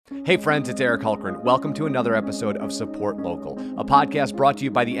Hey friends, it's Eric Hulkran. Welcome to another episode of Support Local, a podcast brought to you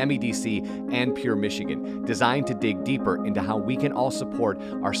by the MEDC and Pure Michigan, designed to dig deeper into how we can all support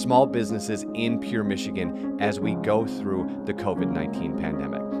our small businesses in Pure Michigan as we go through the COVID-19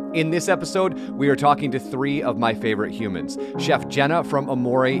 pandemic. In this episode, we are talking to three of my favorite humans. Chef Jenna from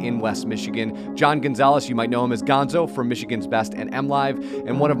Amore in West Michigan, John Gonzalez, you might know him as Gonzo from Michigan's Best and MLive,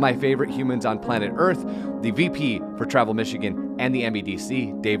 and one of my favorite humans on planet Earth, the VP for Travel Michigan and the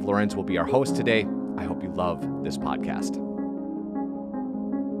MEDC, Dave Lorenz, will be our host today. I hope you love this podcast.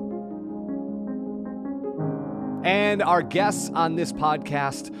 And our guests on this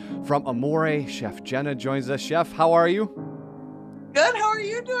podcast from Amore, Chef Jenna joins us. Chef, how are you? Good. How are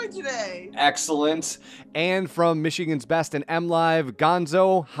you doing today? Excellent. And from Michigan's Best and MLive,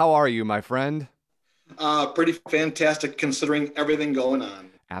 Gonzo, how are you, my friend? Pretty fantastic considering everything going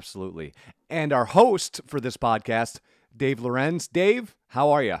on. Absolutely. And our host for this podcast, Dave Lorenz. Dave,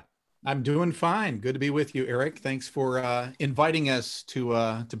 how are you? I'm doing fine. Good to be with you, Eric. Thanks for inviting us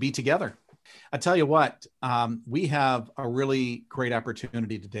to be together. I tell you what, we have a really great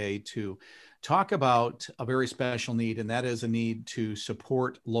opportunity today to talk about a very special need, and that is a need to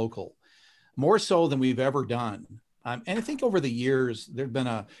support local, more so than we've ever done. And I think over the years, there's been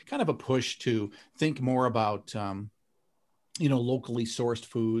a kind of a push to think more about, locally sourced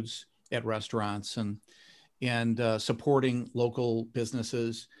foods at restaurants and supporting local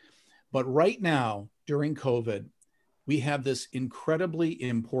businesses. But right now, during COVID, we have this incredibly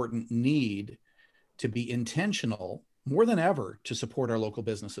important need to be intentional more than ever to support our local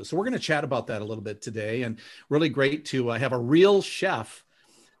businesses. So we're going to chat about that a little bit today, and really great to have a real chef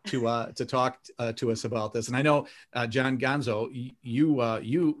to talk to us about this. And I know, John Gonzo,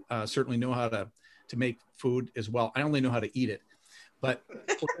 you certainly know how to make food as well. I only know how to eat it, but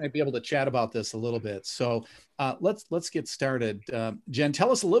we're going to be able to chat about this a little bit. So let's get started. Jen,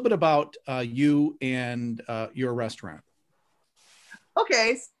 tell us a little bit about you and your restaurant.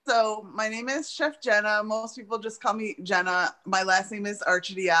 Okay, so my name is Chef Jenna. Most people just call me Jenna. My last name is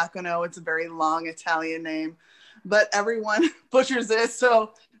Archidiacono. It's a very long Italian name, but everyone butchers it,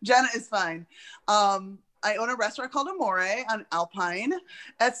 so Jenna is fine. I own a restaurant called Amore on Alpine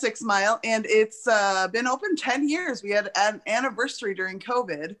at 6 Mile, and it's been open 10 years. We had an anniversary during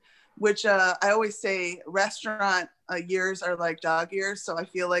COVID, which I always say restaurant years are like dog years. So I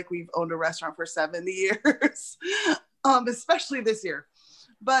feel like we've owned a restaurant for 70 years, especially this year.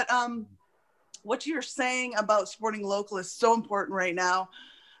 But what you're saying about supporting local is so important right now.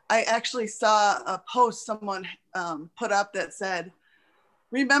 I actually saw a post someone put up that said,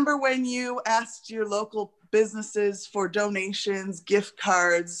 remember when you asked your local businesses for donations, gift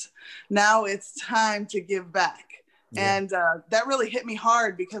cards? Now it's time to give back. Yeah. And that really hit me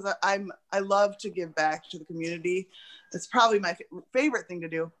hard because I love to give back to the community. It's probably my favorite thing to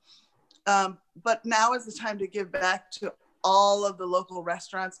do. But now is the time to give back to all of the local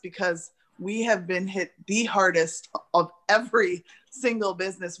restaurants because we have been hit the hardest of every single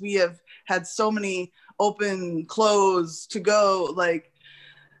business. We have had so many open, close, to go,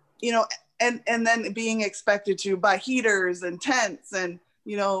 and then being expected to buy heaters and tents and,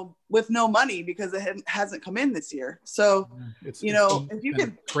 with no money because it hasn't come in this year. So, if you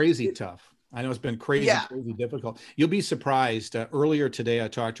can. Crazy tough. I know it's been crazy difficult. You'll be surprised. Earlier today, I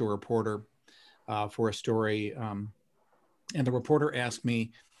talked to a reporter for a story, and the reporter asked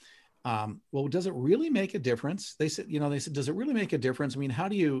me, well, does it really make a difference? They said, does it really make a difference? I mean, how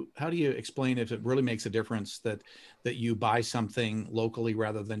do you explain if it really makes a difference that you buy something locally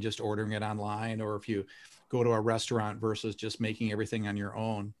rather than just ordering it online, or if you go to a restaurant versus just making everything on your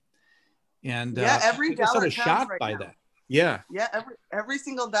own? And every dollar sort of shocked by that. Yeah. Every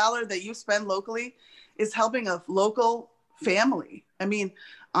single dollar that you spend locally is helping a local family. I mean,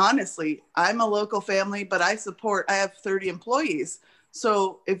 honestly, I'm a local family, but I have 30 employees.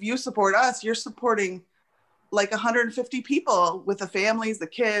 So if you support us, you're supporting like 150 people with the families, the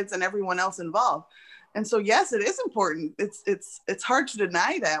kids, and everyone else involved. And so, yes, it is important. It's hard to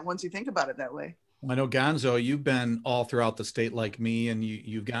deny that once you think about it that way. I know, Gonzo, you've been all throughout the state like me, and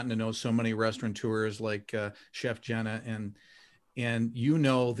you've gotten to know so many restaurateurs like Chef Jenna, and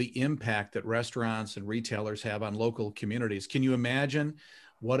the impact that restaurants and retailers have on local communities. Can you imagine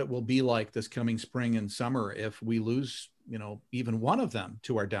what it will be like this coming spring and summer if we lose, even one of them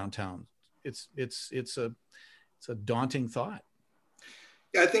to our downtown? It's a daunting thought.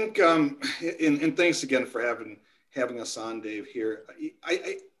 Yeah, I think, and thanks again for having us on, Dave, here.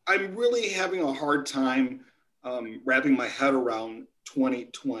 I'm really having a hard time wrapping my head around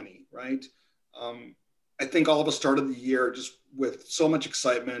 2020, right? I think all of us started the year just with so much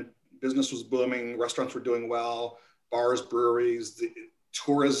excitement. Business was booming, restaurants were doing well, bars, breweries,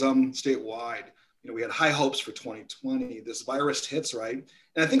 tourism statewide. We had high hopes for 2020. This virus hits, right?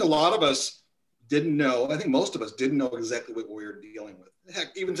 And I think a lot of us didn't know. I think most of us didn't know exactly what we were dealing with.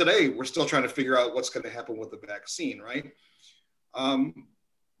 Heck, even today, we're still trying to figure out what's going to happen with the vaccine, right?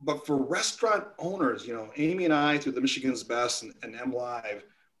 But for restaurant owners, Amy and I, through the Michigan's Best and MLive,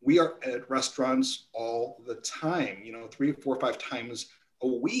 we are at restaurants all the time, 3, 4, 5 times a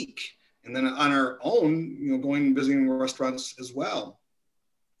week. And then on our own, going and visiting restaurants as well.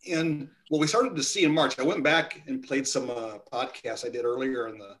 And what we started to see in March, I went back and played some podcasts I did earlier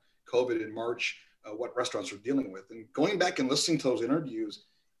in the COVID in March, what restaurants were dealing with. And going back and listening to those interviews,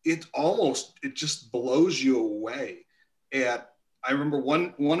 it just blows you away. I remember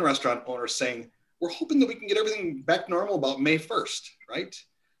one restaurant owner saying, we're hoping that we can get everything back normal about May 1st, right?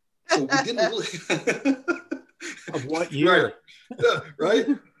 So we didn't really. Of what year? Right. Right.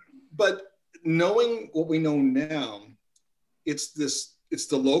 But knowing what we know now, it's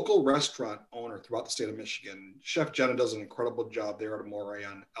the local restaurant owner throughout the state of Michigan. Chef Jenna does an incredible job there at Amore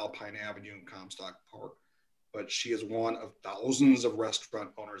on Alpine Avenue in Comstock Park. But she is one of thousands of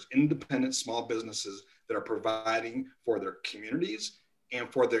restaurant owners, independent small businesses that are providing for their communities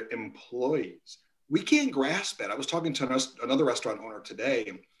and for their employees. We can't grasp that. I was talking to another restaurant owner today,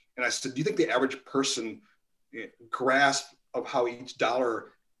 and I said, do you think the average person grasp of how each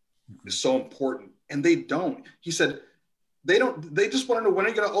dollar is so important? And they don't. He said, they just want to know, when are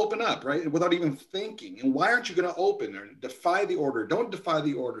you going to open up, right? Without even thinking. And why aren't you going to open? Or defy the order. Don't defy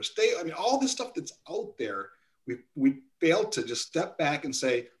the order. All this stuff that's out there, we failed to just step back and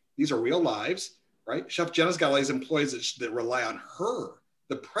say, these are real lives, right? Chef Jenna's got all these employees that rely on her.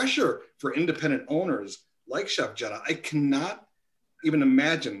 The pressure for independent owners like Chef Jenna, I cannot even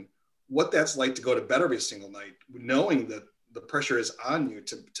imagine what that's like to go to bed every single night, knowing that the pressure is on you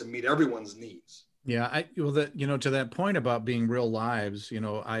to meet everyone's needs. Yeah, to that point about being real lives,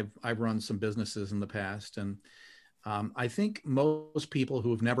 I've run some businesses in the past, and I think most people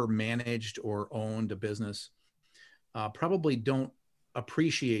who have never managed or owned a business probably don't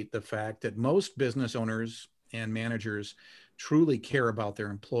appreciate the fact that most business owners and managers truly care about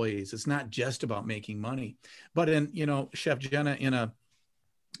their employees. It's not just about making money, but Chef Jenna, in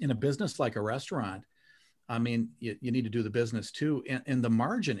a business like a restaurant, I mean, you need to do the business too. And the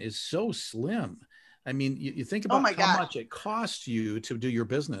margin is so slim. I mean, you think about how much it costs you to do your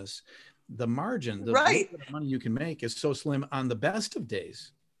business. The margin, the money you can make is so slim on the best of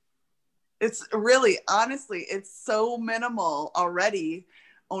days. It's really, honestly, it's so minimal already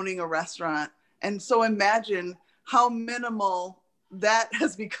owning a restaurant. And so imagine how minimal that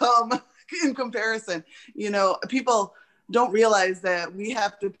has become in comparison. People don't realize that we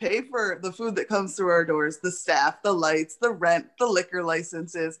have to pay for the food that comes through our doors, the staff, the lights, the rent, the liquor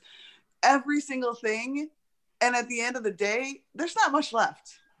licenses, every single thing. And at the end of the day, there's not much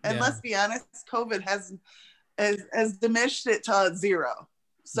left. And let's be honest, COVID has diminished it to zero.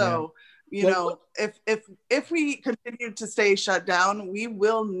 So, if we continue to stay shut down, we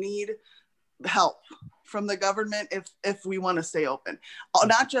will need help from the government if we want to stay open.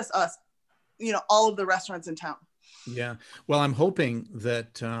 Not just us, all of the restaurants in town. Yeah. Well, I'm hoping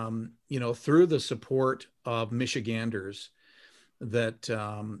that, through the support of Michiganders, that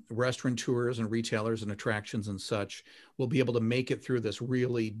restaurateurs and retailers and attractions and such will be able to make it through this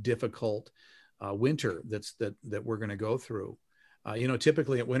really difficult winter that we're going to go through.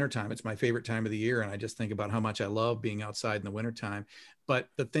 Typically at wintertime, it's my favorite time of the year. And I just think about how much I love being outside in the wintertime. But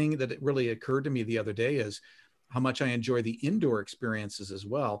the thing that it really occurred to me the other day is how much I enjoy the indoor experiences as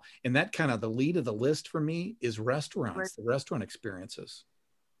well. And that kind of the lead of the list for me is restaurants, the restaurant experiences.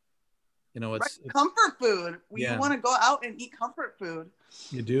 It's comfort food. You want to go out and eat comfort food.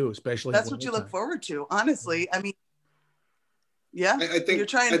 You do, especially. That's what you look forward to, honestly. I mean, I think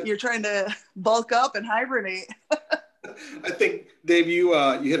you're trying to bulk up and hibernate. I think, Dave, you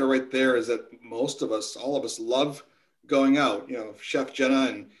hit it right there, is that all of us love going out. Chef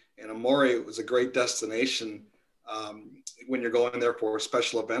Jenna and Amore was a great destination when you're going there for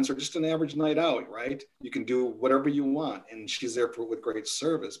special events or just an average night out, right? You can do whatever you want, and she's there with great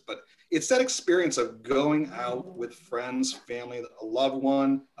service. But it's that experience of going out with friends, family, a loved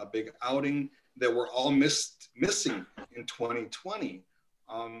one, a big outing that we're all missing in 2020.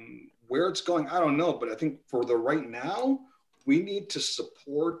 Where it's going, I don't know, but I think for the right now, we need to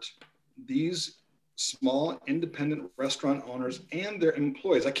support these small independent restaurant owners and their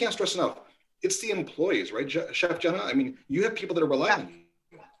employees. I can't stress enough, it's the employees, right, Chef Jenna? I mean, you have people that are relying on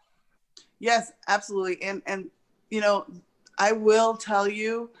you. Yes, absolutely. And I will tell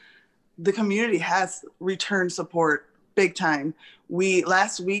you, the community has returned support big time.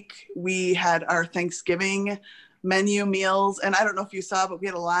 Last week we had our Thanksgiving menu meals. And I don't know if you saw, but we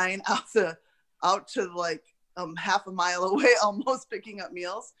had a line out to like half a mile away, almost picking up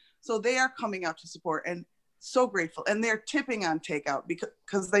meals. So they are coming out to support, and so grateful. And they're tipping on takeout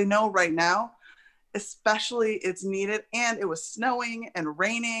because they know right now, especially, it's needed. And it was snowing and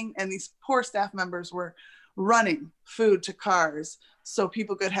raining, and these poor staff members were running food to cars so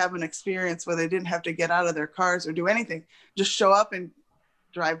people could have an experience where they didn't have to get out of their cars or do anything, just show up and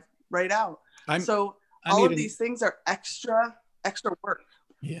drive right out. All of these things are extra work.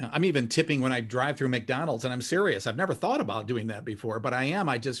 Yeah, I'm even tipping when I drive through McDonald's, and I'm serious. I've never thought about doing that before, but I am.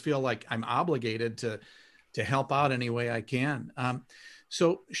 I just feel like I'm obligated to help out any way I can.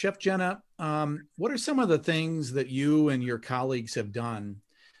 So Chef Jenna, what are some of the things that you and your colleagues have done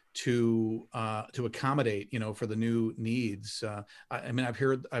to accommodate, for the new needs? I mean, I've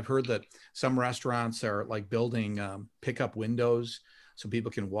heard that some restaurants are like building pickup windows so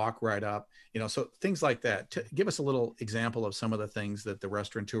people can walk right up, so things like that. Give us a little example of some of the things that the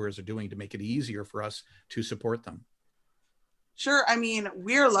restaurateurs are doing to make it easier for us to support them. Sure. I mean,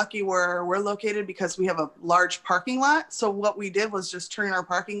 we're lucky where we're located because we have a large parking lot. So what we did was just turn our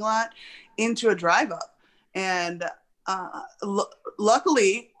parking lot into a drive up. And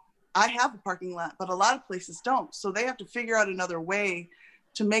luckily, I have a parking lot, but a lot of places don't. So they have to figure out another way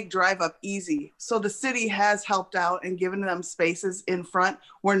to make drive up easy. So the city has helped out and given them spaces in front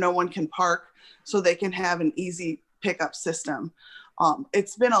where no one can park so they can have an easy pickup system.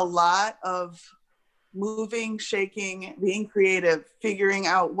 It's been a lot of moving, shaking, being creative, figuring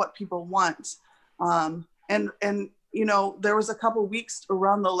out what people want. And there was a couple weeks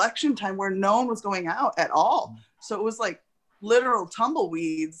around the election time where no one was going out at all. So it was like literal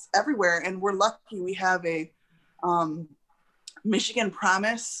tumbleweeds everywhere. And we're lucky we have a Michigan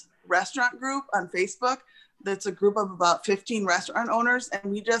Promise restaurant group on Facebook. That's a group of about 15 restaurant owners.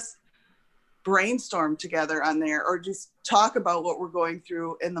 And we just brainstorm together on there or just talk about what we're going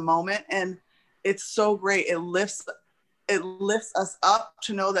through in the moment. And it's so great. It lifts us up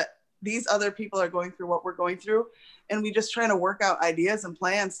to know that these other people are going through what we're going through. And we just trying to work out ideas and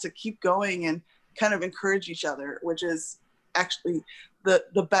plans to keep going and kind of encourage each other, which is actually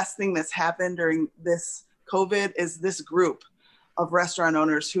the best thing that's happened during this COVID is this group of restaurant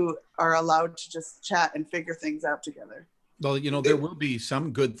owners who are allowed to just chat and figure things out together. Well, there will be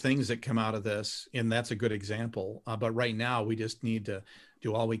some good things that come out of this, and that's a good example. But right now, we just need to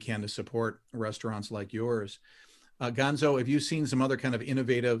do all we can to support restaurants like yours. Gonzo, have you seen some other kind of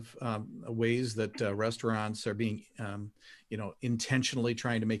innovative ways that restaurants are being, intentionally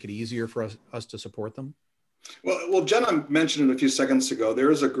trying to make it easier for us to support them? Well, Jenna mentioned it a few seconds ago. There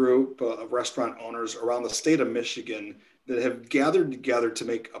is a group of restaurant owners around the state of Michigan that have gathered together to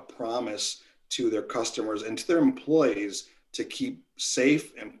make a promise to their customers and to their employees to keep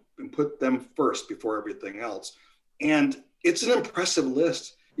safe and put them first before everything else. And it's an impressive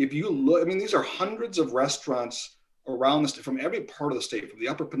list. If you look, these are hundreds of restaurants around the state, from every part of the state, from the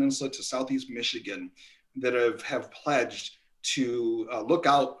Upper Peninsula to Southeast Michigan, that have pledged to look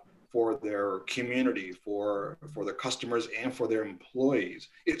out for their community, for their customers, and for their employees.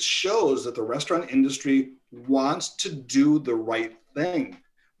 It shows that the restaurant industry wants to do the right thing.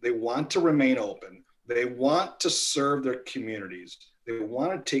 They want to remain open. They want to serve their communities. They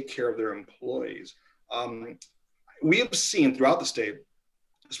want to take care of their employees. We have seen throughout the state,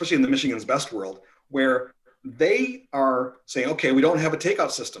 especially in the Michigan's Best world, where they are saying, okay, we don't have a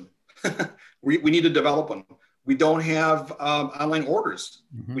takeout system. we need to develop one. We don't have online orders.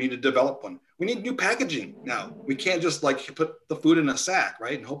 Mm-hmm. We need to develop one. We need new packaging now. We can't just put the food in a sack,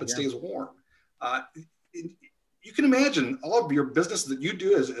 right, and hope it stays warm. You can imagine all of your business that you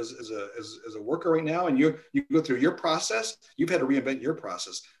do as a worker right now, and you go through your process. You've had to reinvent your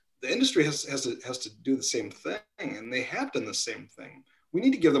process. The industry has to do the same thing, and they have done the same thing. We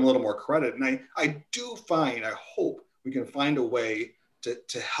need to give them a little more credit, and I hope we can find a way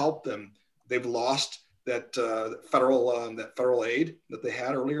to help them. They've lost that federal aid that they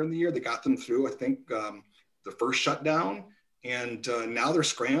had earlier in the year. They got them through, I think, the first shutdown, and now they're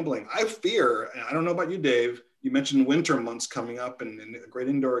scrambling. I fear, and I don't know about you, Dave, you mentioned winter months coming up and a great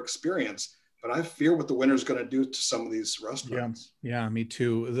indoor experience, but I fear what the winter is going to do to some of these restaurants. Yeah, me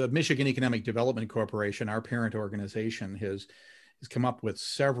too. The Michigan Economic Development Corporation, our parent organization, has come up with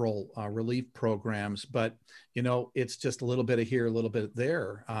several relief programs, but it's just a little bit of here, a little bit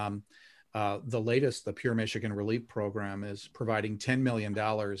there. The latest, the Pure Michigan Relief Program, is providing $10 million.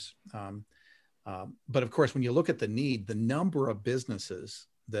 But of course, when you look at the need, the number of businesses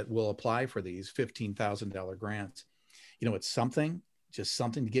that will apply for these $15,000 grants, it's just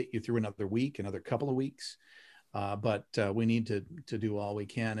something to get you through another week, another couple of weeks. but we need to do all we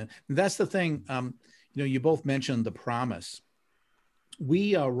can. And that's the thing. You both mentioned the promise.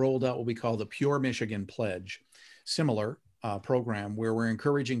 We rolled out what we call the Pure Michigan Pledge, similar program where we're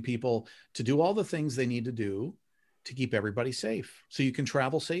encouraging people to do all the things they need to do to keep everybody safe so you can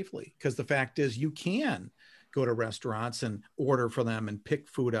travel safely. Because the fact is, you can go to restaurants and order for them and pick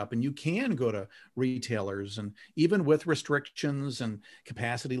food up, and you can go to retailers, and even with restrictions and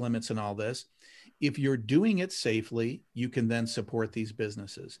capacity limits and all this, if you're doing it safely, you can then support these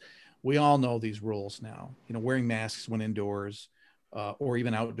businesses. We all know these rules now, wearing masks when indoors, or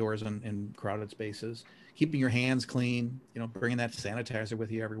even outdoors in crowded spaces, keeping your hands clean, bringing that sanitizer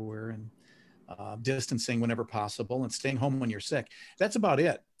with you everywhere, and distancing whenever possible, and staying home when you're sick. That's about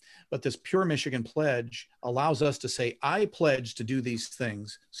it. But this Pure Michigan Pledge allows us to say, I pledge to do these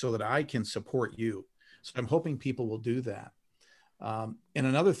things so that I can support you. So I'm hoping people will do that. And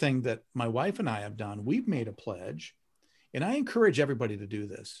another thing that my wife and I have done, we've made a pledge, and I encourage everybody to do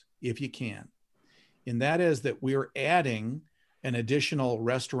this if you can. And that is that we're adding an additional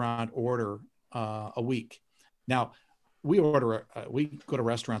restaurant order a week. Now, we go to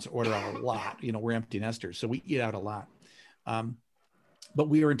restaurants and order out a lot. We're empty nesters, so we eat out a lot. But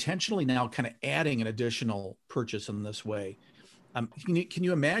we are intentionally now kind of adding an additional purchase in this way. Can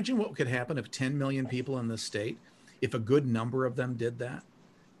you imagine what could happen if 10 million people in this state, if a good number of them did that?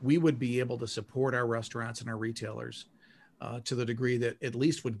 We would be able to support our restaurants and our retailers to the degree that at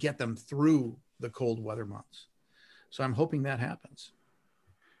least would get them through the cold weather months. So I'm hoping that happens.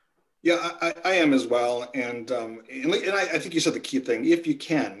 Yeah, I am as well. And I think you said the key thing, if you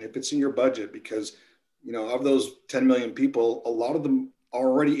can, if it's in your budget, because, of those 10 million people, a lot of them are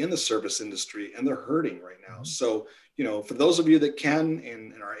already in the service industry and they're hurting right now. So, for those of you that can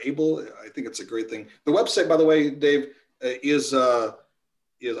and are able, I think it's a great thing. The website, by the way, Dave, is I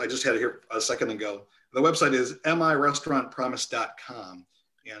just had it here a second ago. The website is mirestaurantpromise.com.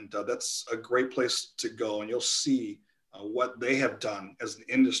 And that's a great place to go. And you'll see what they have done as an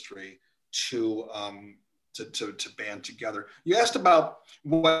industry to band together. You asked about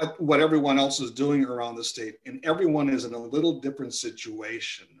what everyone else is doing around the state, and everyone is in a little different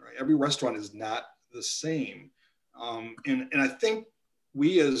situation, right? Every restaurant is not the same. And I think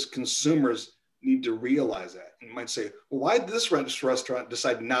we as consumers need to realize that. And you might say, well, why did this restaurant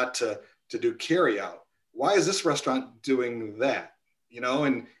decide not to do carry out? Why is this restaurant doing that?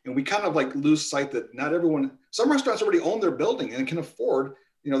 And we kind of like lose sight that not everyone, some restaurants already own their building and can afford,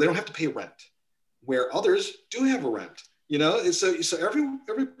 they don't have to pay rent, where others do have a rent, so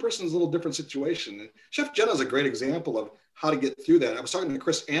every person's a little different situation. And Chef Jenna is a great example of how to get through that. I was talking to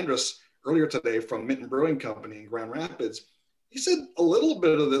Chris Andrus earlier today from Minton Brewing Company in Grand Rapids. He said a little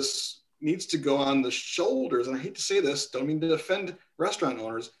bit of this needs to go on the shoulders, and I hate to say this, don't mean to offend restaurant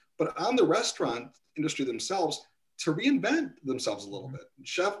owners, but on the restaurant industry themselves, to reinvent themselves a little bit.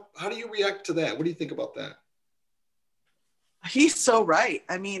 Chef, how do you react to that? What do you think about that? He's so right.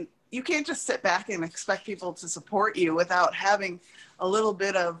 I mean, you can't just sit back and expect people to support you without having a little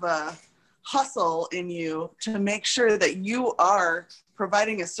bit of hustle in you to make sure that you are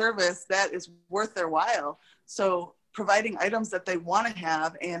providing a service that is worth their while. So providing items that they want to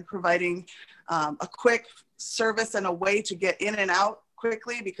have and providing a quick service and a way to get in and out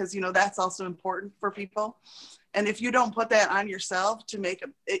quickly, because, that's also important for people. And if you don't put that on yourself to make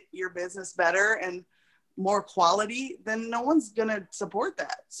your business better and more quality, then no one's going to support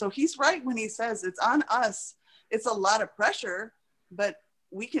that. So he's right when he says it's on us. It's a lot of pressure, but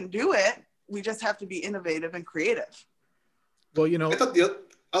we can do it. We just have to be innovative and creative. Well, I thought the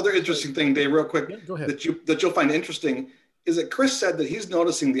other interesting thing, Dave, real quick, go ahead, that you'll find interesting is that Chris said that he's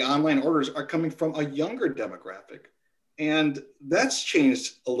noticing the online orders are coming from a younger demographic. And that's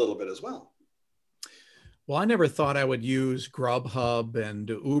changed a little bit as well. Well, I never thought I would use Grubhub and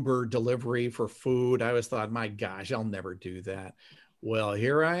Uber delivery for food. I always thought, my gosh, I'll never do that. Well,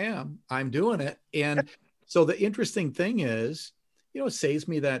 here I am. I'm doing it. And so the interesting thing is, it saves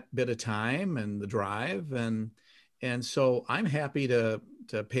me that bit of time and the drive. And so I'm happy to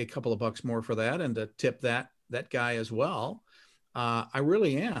pay a couple of bucks more for that and to tip that guy as well. I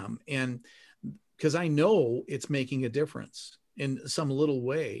really am. And because I know it's making a difference in some little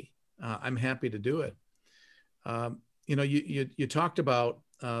way, I'm happy to do it. You talked about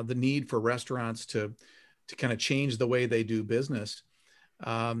the need for restaurants to kind of change the way they do business.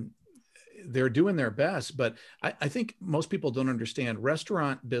 They're doing their best, but I think most people don't understand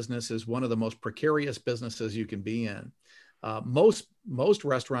restaurant business is one of the most precarious businesses you can be in. Most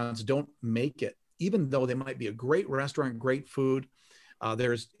restaurants don't make it, even though they might be a great restaurant, great food.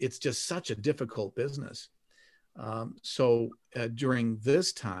 It's just such a difficult business. So during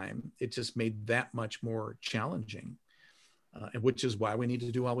this time, it just made that much more challenging, which is why we need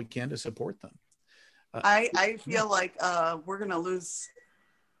to do all we can to support them. I feel like we're going to lose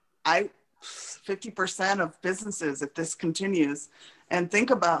 50% of businesses if this continues. And think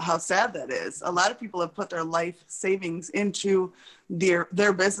about how sad that is. A lot of people have put their life savings into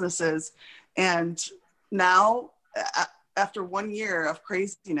their businesses. And now, after 1 year of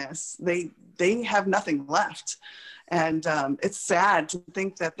craziness, they have nothing left. And it's sad to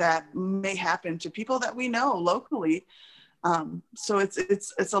think that may happen to people that we know locally. So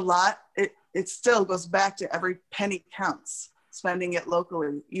it's a lot. It still goes back to every penny counts, spending it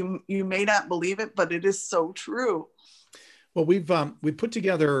locally. You may not believe it, but it is so true. Well, we've put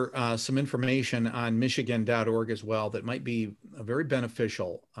together some information on Michigan.org as well that might be very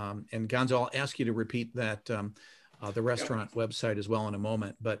beneficial. And Gonzo, I'll ask you to repeat that the restaurant website as well in a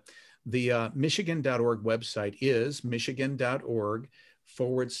moment. But the Michigan.org website is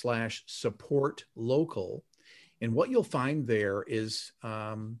michigan.org/support local. And what you'll find there is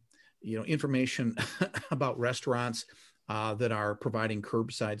information about restaurants that are providing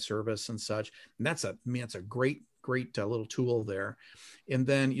curbside service and such. And that's a great little tool there. And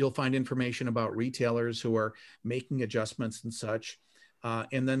then you'll find information about retailers who are making adjustments and such.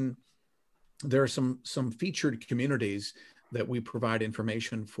 And then there are some featured communities that we provide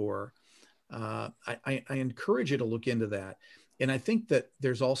information for. I encourage you to look into that. And I think that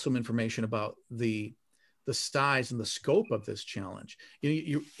there's also information about the size and the scope of this challenge.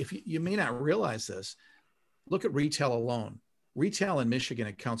 You may not realize this, look at retail alone. Retail in Michigan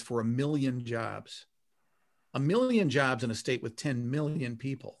accounts for 1 million jobs. 1 million jobs in a state with 10 million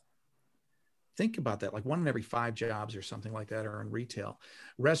people. Think about that, like 1 in every 5 jobs or something like that are in retail.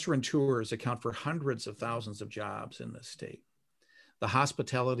 Restaurateurs account for hundreds of thousands of jobs in this state. The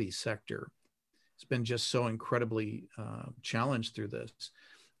hospitality sector has been just so incredibly challenged through this.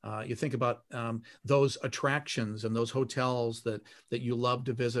 You think about those attractions and those hotels that you love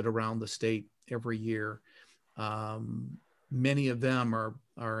to visit around the state every year. Many of them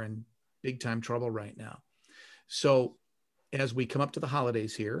are in big time trouble right now. So as we come up to the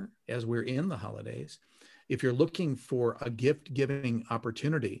holidays here, as we're in the holidays, if you're looking for a gift giving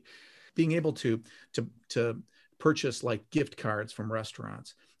opportunity, being able to purchase like gift cards from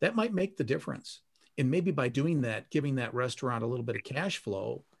restaurants, that might make the difference. And maybe by doing that, giving that restaurant a little bit of cash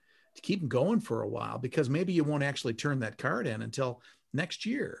flow to keep them going for a while, because maybe you won't actually turn that card in until next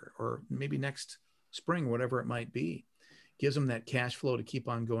year or maybe next spring, whatever it might be. Gives them that cash flow to keep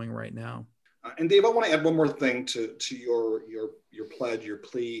on going right now. And Dave, I want to add one more thing to your pledge, your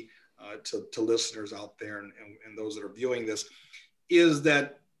plea to listeners out there and those that are viewing this, is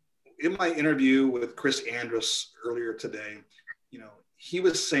that in my interview with Chris Andrus earlier today, he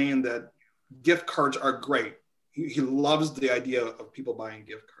was saying that gift cards are great. He loves the idea of people buying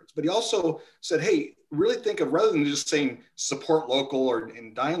gift cards, but he also said, hey, really think of, rather than just saying support local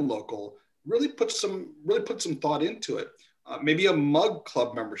and dine local, really put some thought into it. Maybe a mug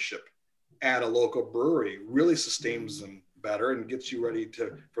club membership at a local brewery really sustains them better and gets you ready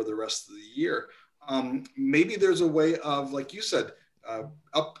for the rest of the year. Maybe there's a way of, like you said,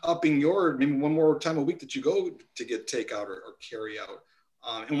 upping your, maybe one more time a week that you go to get takeout or carry out.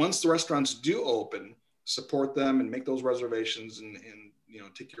 And once the restaurants do open, support them and make those reservations and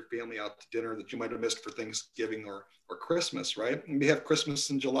take your family out to dinner that you might have missed for Thanksgiving or Christmas, right? And we have Christmas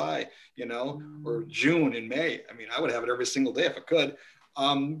in July, or June and May. I mean, I would have it every single day if I could.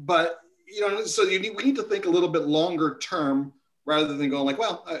 But so we need to think a little bit longer term rather than going like,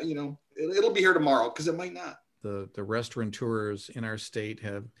 well, it'll be here tomorrow, because it might not. The restaurateurs in our state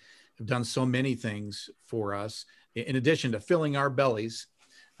have done so many things for us, in addition to filling our bellies.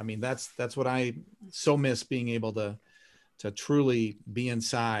 I mean, that's what I so miss, being able to truly be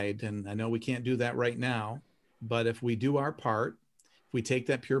inside. And I know we can't do that right now, but if we do our part, if we take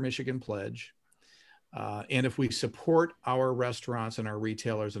that Pure Michigan pledge, and if we support our restaurants and our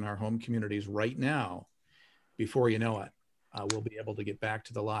retailers and our home communities right now, before you know it, we'll be able to get back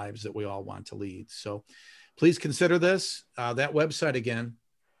to the lives that we all want to lead. So please consider this. That website again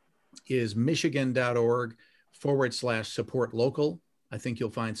is michigan.org/support local. I think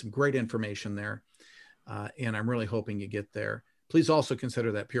you'll find some great information there. And I'm really hoping you get there. Please also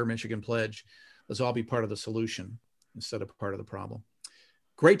consider that Pure Michigan pledge. Let's all be part of the solution instead of part of the problem.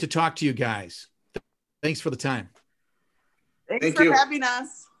 Great to talk to you guys. Thanks for the time. Thanks for having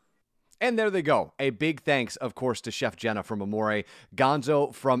us. And there they go. A big thanks, of course, to Chef Jenna from Amore,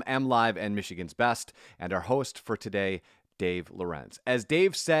 Gonzo from MLive and Michigan's Best, and our host for today, Dave Lorenz. As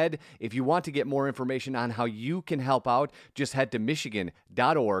Dave said, if you want to get more information on how you can help out, just head to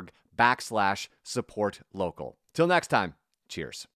michigan.org/support local. Till next time, cheers.